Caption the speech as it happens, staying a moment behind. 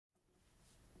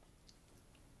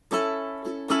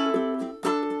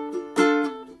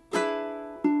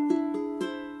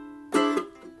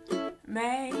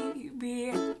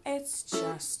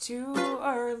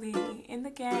early in the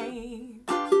game.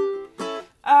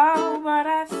 Oh, but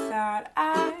I thought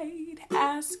I'd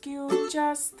ask you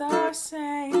just the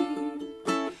same.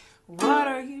 What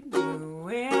are you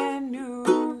doing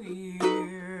New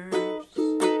Year's?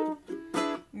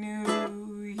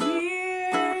 New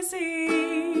Year's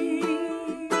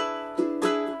Eve.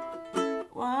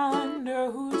 Wonder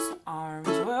whose arms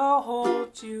will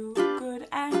hold you good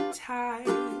and tight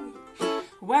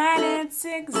when it's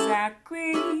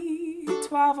exactly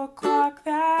 12 o'clock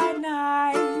that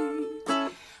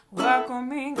night,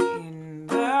 welcoming in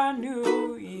the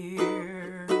new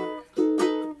year,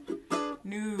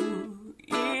 New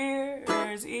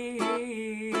Year's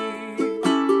Eve.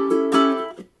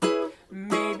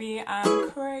 Maybe I'm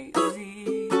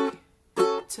crazy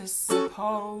to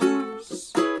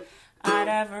suppose I'd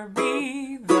ever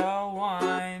be the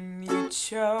one you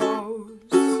chose.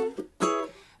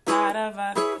 Out of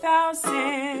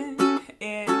 1,000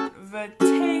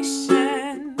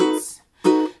 invitations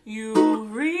you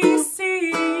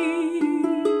receive,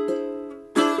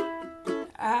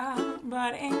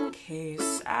 but in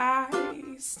case I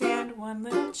stand one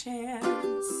little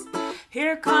chance,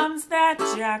 here comes that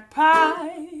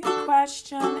jackpot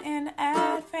question in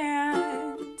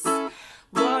advance.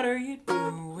 What are you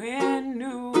doing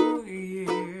New